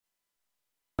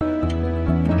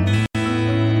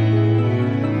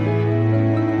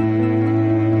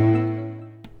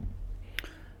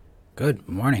Good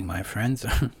morning, my friends.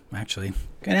 Actually,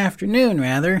 good afternoon,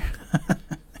 rather.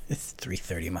 It's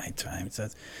 3:30 my time, so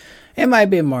it might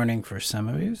be morning for some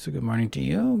of you. So good morning to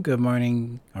you. Good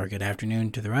morning or good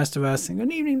afternoon to the rest of us, and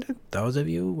good evening to those of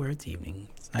you where it's evening.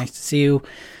 It's nice to see you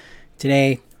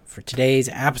today for today's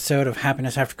episode of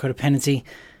Happiness After Codependency.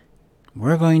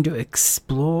 We're going to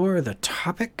explore the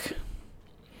topic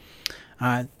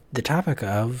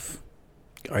of,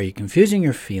 are you confusing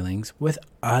your feelings with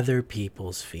other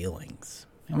people's feelings?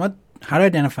 And how to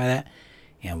identify that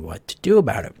and what to do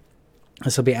about it.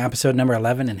 This will be episode number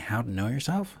 11 in How to Know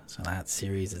Yourself. So that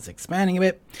series is expanding a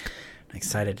bit. I'm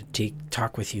excited to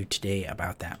talk with you today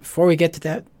about that. Before we get to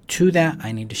that,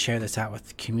 I need to share this out with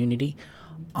the community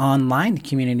online. The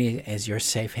community is your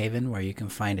safe haven where you can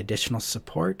find additional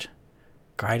support,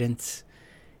 guidance,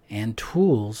 and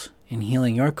tools in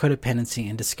healing your codependency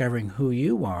and discovering who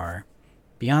you are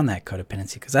beyond that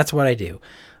codependency, because that's what I do.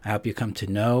 I help you come to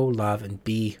know, love, and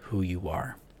be who you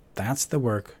are. That's the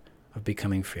work of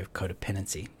becoming free of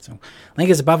codependency. So link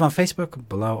is above on Facebook,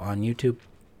 below on YouTube,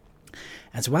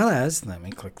 as well as, let me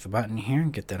click the button here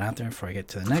and get that out there before I get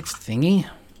to the next thingy.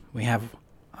 We have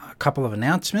a couple of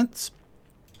announcements.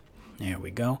 There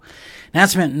we go.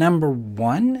 Announcement number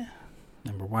one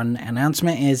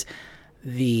announcement is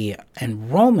the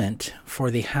enrollment for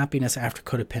the Happiness After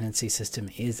Codependency system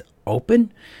is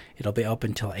open. It'll be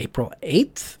open till April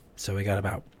 8th. So we got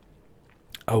about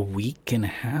a week and a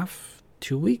half,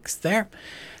 2 weeks there.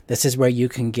 This is where you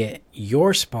can get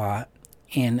your spot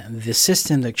in the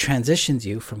system that transitions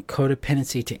you from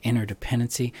codependency to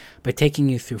interdependency by taking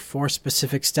you through 4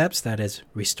 specific steps. That is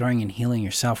restoring and healing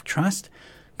your self-trust,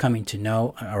 coming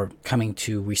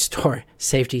to restore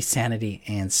safety, sanity,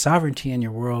 and sovereignty in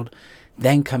your world,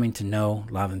 then coming to know,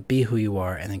 love, and be who you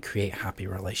are, and then create happy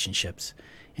relationships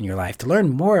in your life. To learn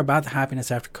more about the Happiness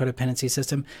After Codependency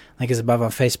system, link is above on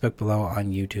Facebook, below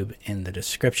on YouTube in the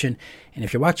description. And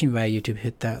if you're watching via YouTube,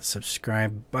 hit that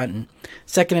subscribe button.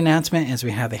 Second announcement is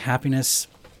we have the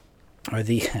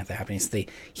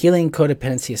Healing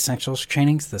Codependency Essentials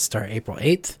trainings that start April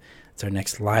 8th. It's our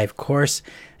next live course.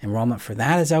 Enrollment for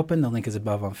that is open. The link is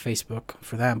above on Facebook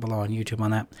for that, and below on YouTube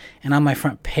on that, and on my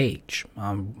front page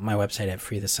on my website at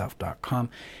freetheself.com.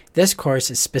 This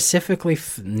course is specifically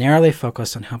narrowly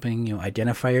focused on helping you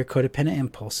identify your codependent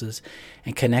impulses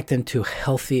and connect them to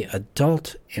healthy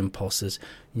adult impulses,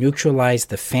 neutralize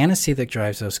the fantasy that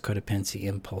drives those codependency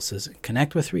impulses,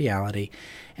 connect with reality,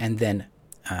 and then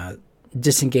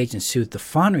disengage and soothe the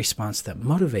fawn response that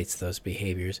motivates those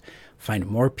behaviors, find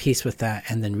more peace with that,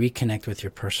 and then reconnect with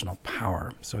your personal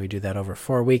power. So we do that over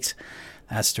 4 weeks.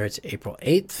 That starts April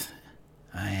 8th,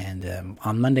 and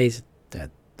on Mondays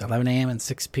at 11 a.m. and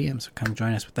 6 p.m., so come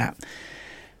join us with that.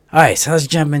 All right, so let's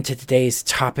jump into today's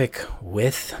topic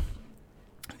with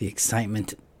the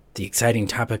exciting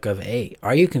topic of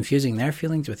are you confusing their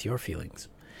feelings with your feelings?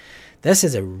 This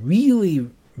is a really,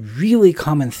 really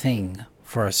common thing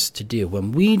for us to do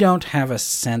when we don't have a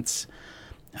sense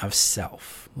of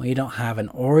self. We don't have an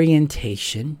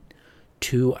orientation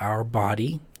to our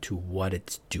body, to what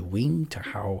it's doing, to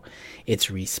how it's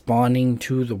responding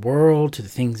to the world, to the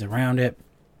things around it.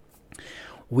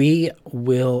 We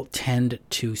will tend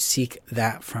to seek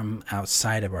that from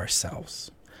outside of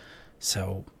ourselves.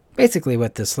 So basically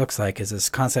what this looks like is this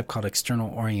concept called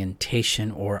external orientation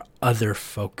or other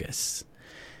focus,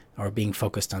 or being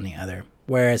focused on the other.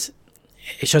 Whereas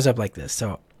it shows up like this.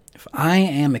 So if I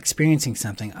am experiencing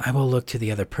something, I will look to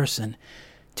the other person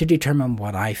to determine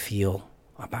what I feel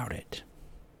about it.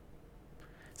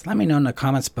 So let me know in the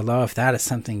comments below if that is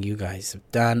something you guys have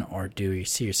done or do you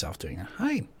see yourself doing.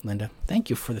 Hi, Linda.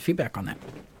 Thank you for the feedback on that.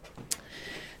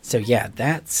 So yeah,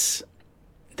 that's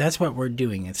what we're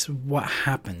doing. It's what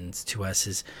happens to us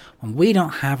is when we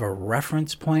don't have a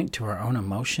reference point to our own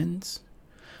emotions,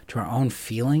 to our own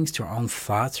feelings, to our own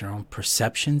thoughts, our own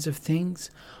perceptions of things,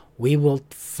 we will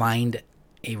find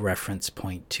a reference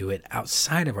point to it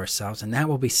outside of ourselves, and that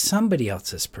will be somebody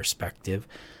else's perspective,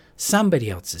 somebody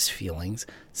else's feelings,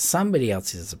 somebody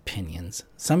else's opinions,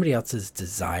 somebody else's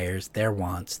desires, their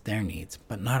wants, their needs,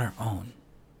 but not our own.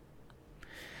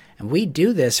 And we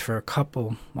do this for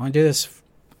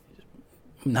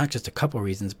not just a couple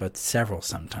reasons, but several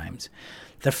sometimes.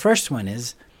 The first one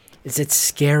is it's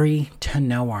scary to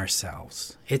know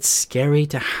ourselves. It's scary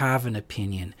to have an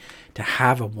opinion, to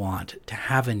have a want, to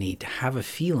have a need, to have a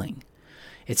feeling.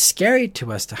 It's scary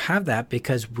to us to have that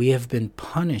because we have been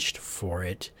punished for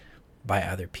it by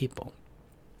other people.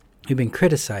 We've been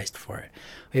criticized for it.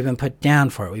 We've been put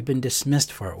down for it. We've been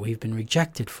dismissed for it. We've been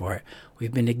rejected for it.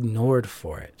 We've been ignored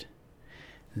for it.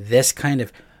 This kind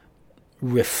of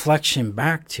reflection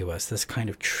back to us, this kind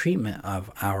of treatment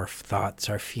of our thoughts,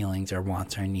 our feelings, our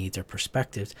wants, our needs, our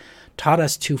perspectives, taught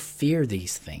us to fear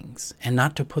these things and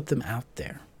not to put them out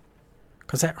there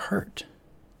because that hurt.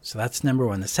 So that's number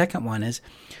one. The second one is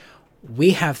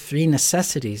we have three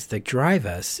necessities that drive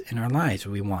us in our lives.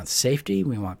 We want safety,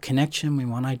 we want connection, we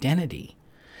want identity.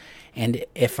 And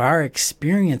if our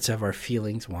experience of our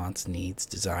feelings, wants, needs,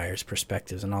 desires,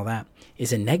 perspectives, and all that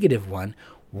is a negative one,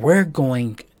 we're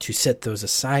going to set those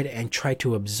aside and try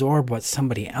to absorb what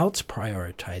somebody else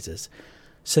prioritizes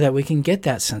so that we can get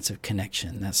that sense of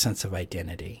connection, that sense of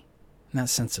identity, and that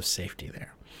sense of safety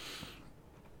there.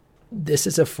 This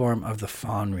is a form of the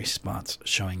fawn response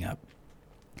showing up.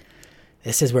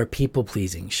 This is where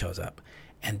people-pleasing shows up.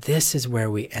 And this is where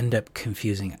we end up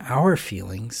confusing our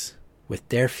feelings with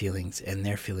their feelings and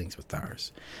their feelings with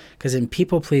ours. Because in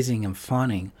people-pleasing and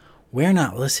fawning, we're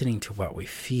not listening to what we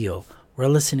feel. We're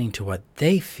listening to what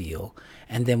they feel,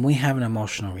 and then we have an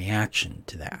emotional reaction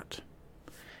to that.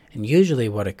 And usually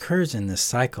what occurs in this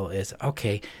cycle is,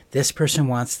 okay, this person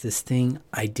wants this thing,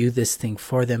 I do this thing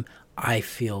for them, I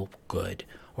feel good,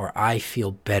 or I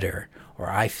feel better, or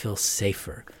I feel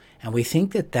safer. And we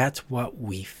think that that's what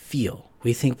we feel.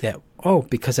 We think that, oh,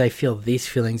 because I feel these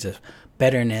feelings of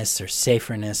betterness or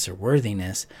saferness or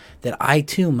worthiness, that I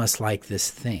too must like this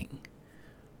thing.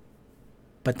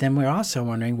 But then we're also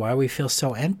wondering why we feel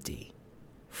so empty,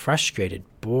 frustrated,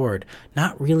 bored,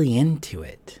 not really into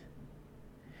it.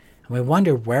 And we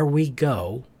wonder where we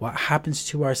go, what happens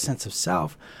to our sense of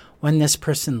self when this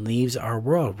person leaves our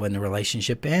world, when the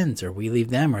relationship ends, or we leave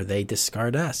them, or they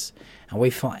discard us. And we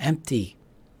feel empty.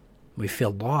 We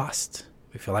feel lost.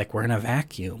 We feel like we're in a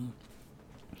vacuum.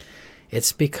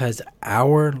 It's because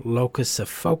our locus of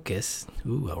focus, a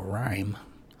rhyme,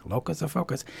 locus of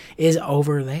focus, is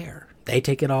over there. They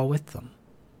take it all with them.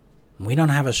 We don't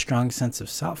have a strong sense of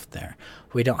self there.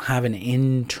 We don't have an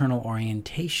internal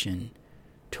orientation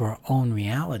to our own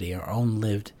reality, our own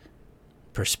lived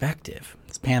perspective.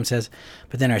 As Pam says,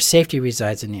 but then our safety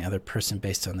resides in the other person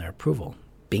based on their approval.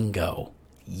 Bingo.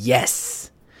 Yes.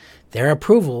 Their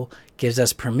approval gives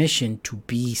us permission to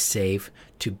be safe,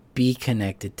 to be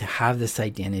connected, to have this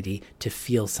identity, to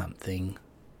feel something,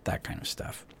 that kind of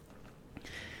stuff.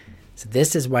 So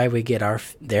this is why we get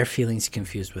their feelings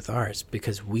confused with ours,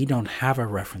 because we don't have a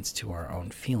reference to our own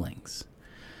feelings.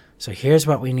 So here's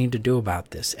what we need to do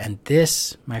about this. And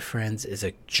this, my friends, is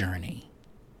a journey.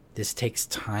 This takes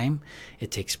time, it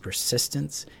takes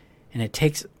persistence, and it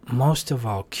takes, most of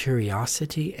all,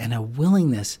 curiosity and a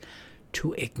willingness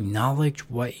to acknowledge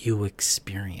what you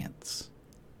experience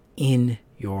in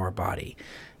your body.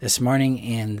 This morning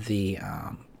in the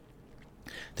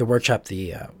workshop,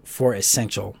 the 4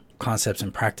 Essential Concepts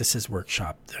and Practices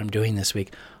workshop that I'm doing this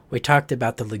week, we talked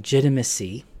about the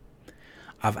legitimacy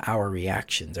of our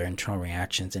reactions, our internal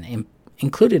reactions, and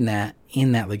included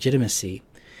in that legitimacy,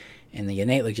 and the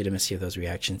innate legitimacy of those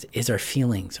reactions, is our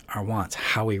feelings, our wants,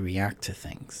 how we react to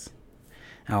things.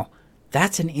 Now,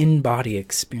 that's an in-body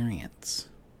experience.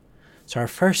 So our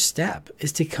first step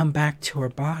is to come back to our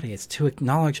body. It's to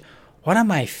acknowledge, what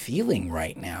am I feeling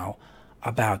right now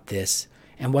about this?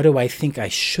 And what do I think I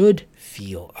should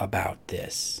feel about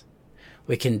this?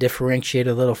 We can differentiate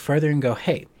a little further and go,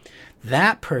 hey,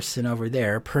 that person over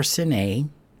there, person A,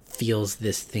 feels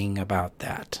this thing about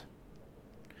that.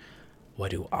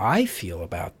 What do I feel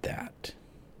about that?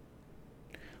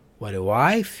 What do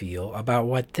I feel about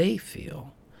what they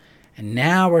feel? And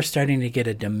now we're starting to get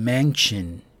a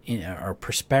dimension in our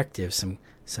perspective, some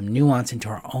nuance into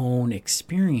our own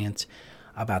experience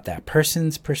about that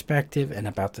person's perspective and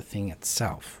about the thing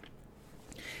itself.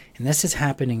 And this is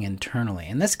happening internally.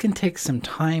 And this can take some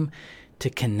time to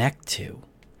connect to.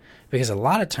 Because a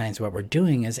lot of times what we're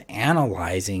doing is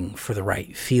analyzing for the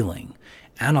right feeling,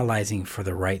 analyzing for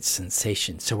the right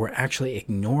sensation. So we're actually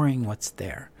ignoring what's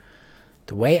there.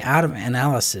 The way out of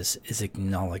analysis is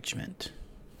acknowledgement.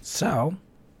 So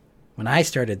when I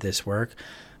started this work,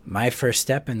 my first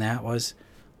step in that was,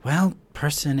 well,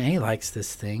 person A likes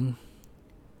this thing.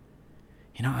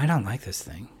 I don't like this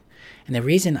thing. And the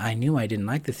reason I knew I didn't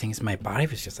like the thing is my body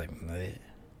was just like, bleh.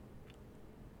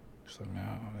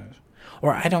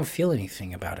 Or I don't feel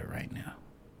anything about it right now.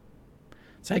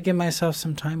 So I give myself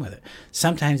some time with it.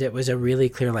 Sometimes it was a really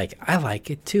clear, I like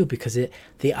it too, because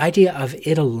the idea of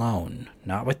it alone,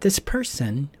 not with this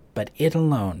person, but it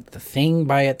alone, the thing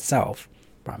by itself,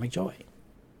 brought me joy.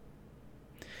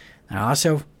 And I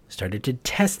also started to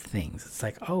test things. It's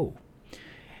like, oh,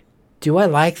 do I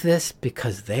like this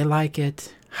because they like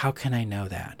it? How can I know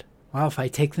that? Well, if I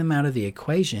take them out of the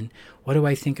equation, what do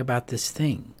I think about this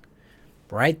thing?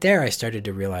 Right there, I started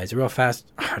to realize real fast,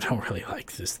 I don't really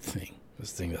like this thing.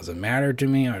 This thing doesn't matter to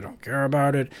me. I don't care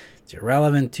about it. It's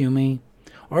irrelevant to me.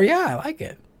 Or yeah, I like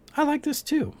it. I like this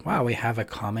too. Wow, we have a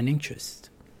common interest.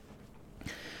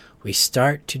 We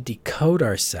start to decode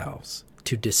ourselves,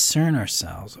 to discern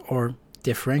ourselves, or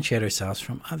differentiate ourselves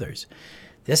from others.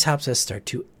 This helps us start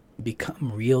to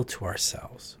become real to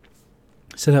ourselves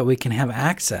so that we can have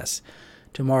access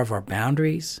to more of our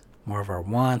boundaries, more of our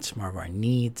wants, more of our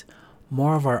needs,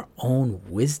 more of our own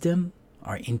wisdom,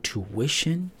 our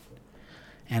intuition,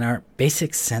 and our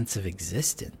basic sense of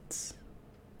existence.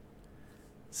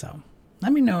 So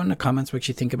let me know in the comments what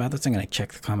you think about this. I'm going to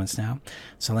check the comments now.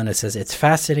 So Linda says, it's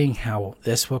fascinating how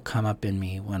this will come up in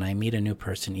me when I meet a new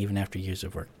person, even after years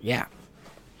of work. Yeah,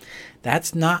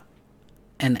 that's not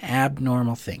an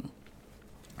abnormal thing,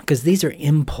 because these are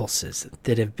impulses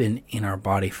that have been in our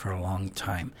body for a long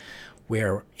time.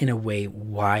 We're, in a way,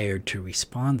 wired to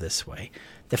respond this way.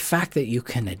 The fact that you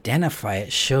can identify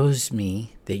it shows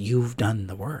me that you've done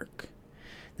the work.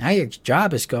 Now your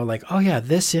job is go like, oh yeah,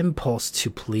 this impulse to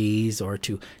please or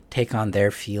to take on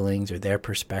their feelings or their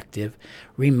perspective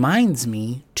reminds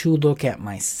me to look at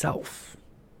myself.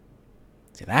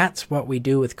 See, that's what we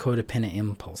do with codependent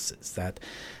impulses.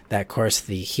 That course,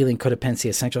 the Healing Codependency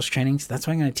Essentials trainings, that's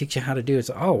what I'm going to teach you how to do. Is,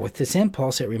 with this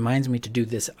impulse, it reminds me to do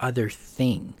this other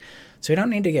thing. So we don't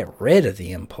need to get rid of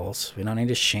the impulse. We don't need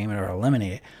to shame it or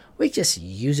eliminate it. We just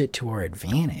use it to our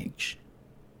advantage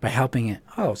by helping it.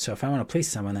 So if I want to please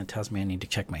someone, that tells me I need to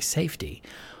check my safety,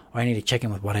 or I need to check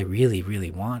in with what I really,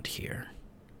 really want here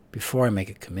before I make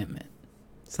a commitment.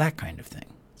 It's that kind of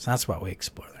thing. So that's what we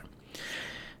explore there.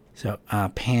 So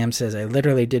Pam says, I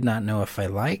literally did not know if I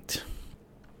liked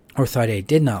or thought I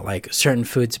did not like certain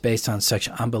foods based on such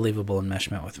unbelievable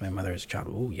enmeshment with my mother as a child.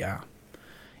 Oh, yeah.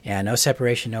 Yeah, no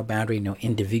separation, no boundary, no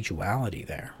individuality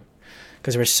there.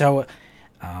 Because we're so,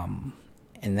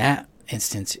 in that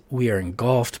instance, we are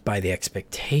engulfed by the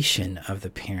expectation of the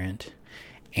parent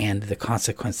and the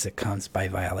consequence that comes by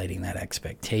violating that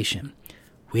expectation.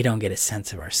 We don't get a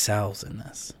sense of ourselves in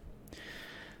this.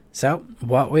 So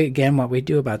what we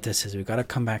do about this is we've got to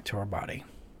come back to our body.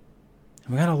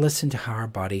 We've got to listen to how our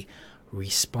body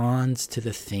responds to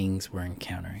the things we're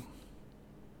encountering.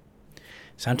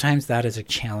 Sometimes that is a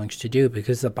challenge to do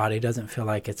because the body doesn't feel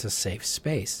like it's a safe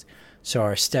space. So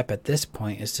our step at this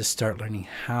point is to start learning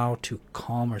how to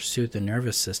calm or soothe the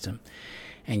nervous system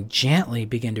and gently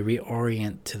begin to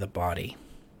reorient to the body.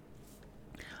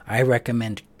 I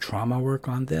recommend trauma work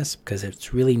on this because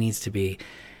it really needs to be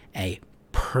a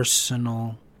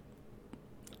personal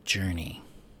journey.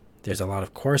 There's a lot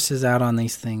of courses out on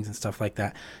these things and stuff like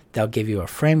that. They'll give you a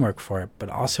framework for it, but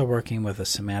also working with a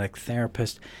somatic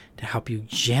therapist to help you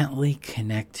gently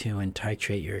connect to and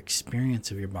titrate your experience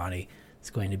of your body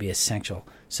is going to be essential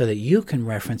so that you can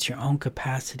reference your own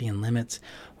capacity and limits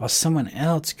while someone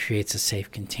else creates a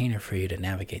safe container for you to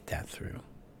navigate that through.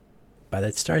 But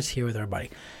it starts here with our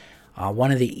body.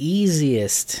 One of the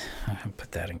easiest, I'll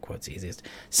put that in quotes,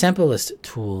 simplest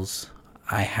tools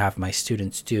I have my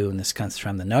students do, and this comes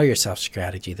from the Know Yourself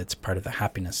strategy that's part of the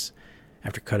Happiness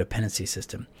After Codependency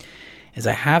system, is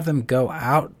I have them go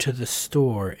out to the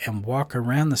store and walk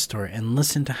around the store and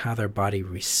listen to how their body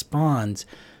responds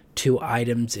to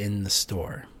items in the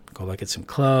store. Go look at some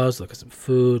clothes, look at some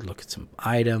food, look at some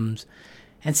items,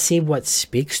 and see what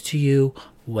speaks to you,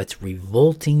 what's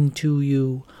revolting to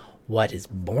you, what is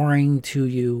boring to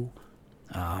you,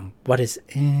 what is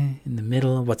in the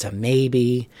middle, what's a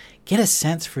maybe. Get a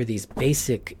sense for these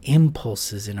basic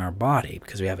impulses in our body,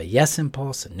 because we have a yes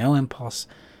impulse, a no impulse,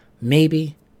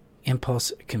 maybe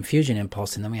impulse, confusion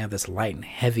impulse, and then we have this light and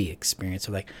heavy experience.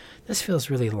 So like, this feels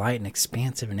really light and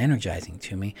expansive and energizing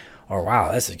to me, or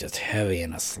wow, this is just heavy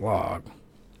and a slog.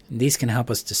 And these can help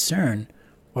us discern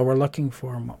what we're looking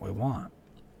for and what we want.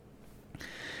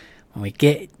 When we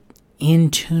get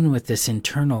in tune with this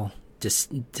internal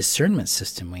discernment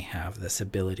system we have, this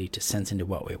ability to sense into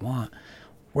what we want,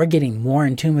 we're getting more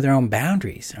in tune with our own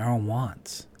boundaries, our own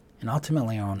wants, and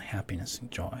ultimately our own happiness and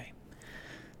joy.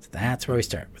 So that's where we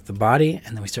start, with the body,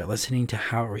 and then we start listening to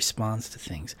how it responds to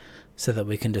things so that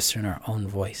we can discern our own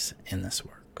voice in this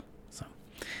work. So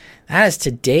that is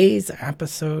today's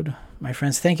episode, my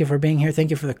friends. Thank you for being here.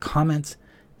 Thank you for the comments.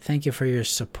 Thank you for your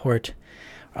support.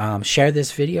 Share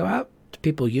this video out.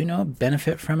 People you know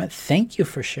benefit from it. Thank you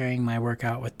for sharing my work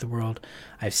out with the world.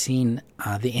 I've seen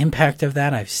the impact of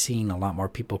that. I've seen a lot more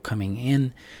people coming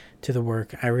in to the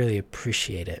work. I really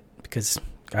appreciate it because,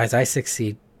 guys, I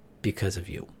succeed because of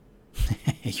you.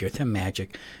 You're the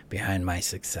magic behind my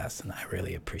success, and I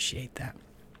really appreciate that.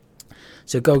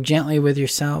 So go gently with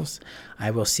yourselves.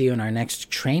 I will see you in our next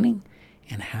training,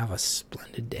 and have a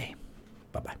splendid day.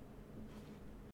 Bye-bye.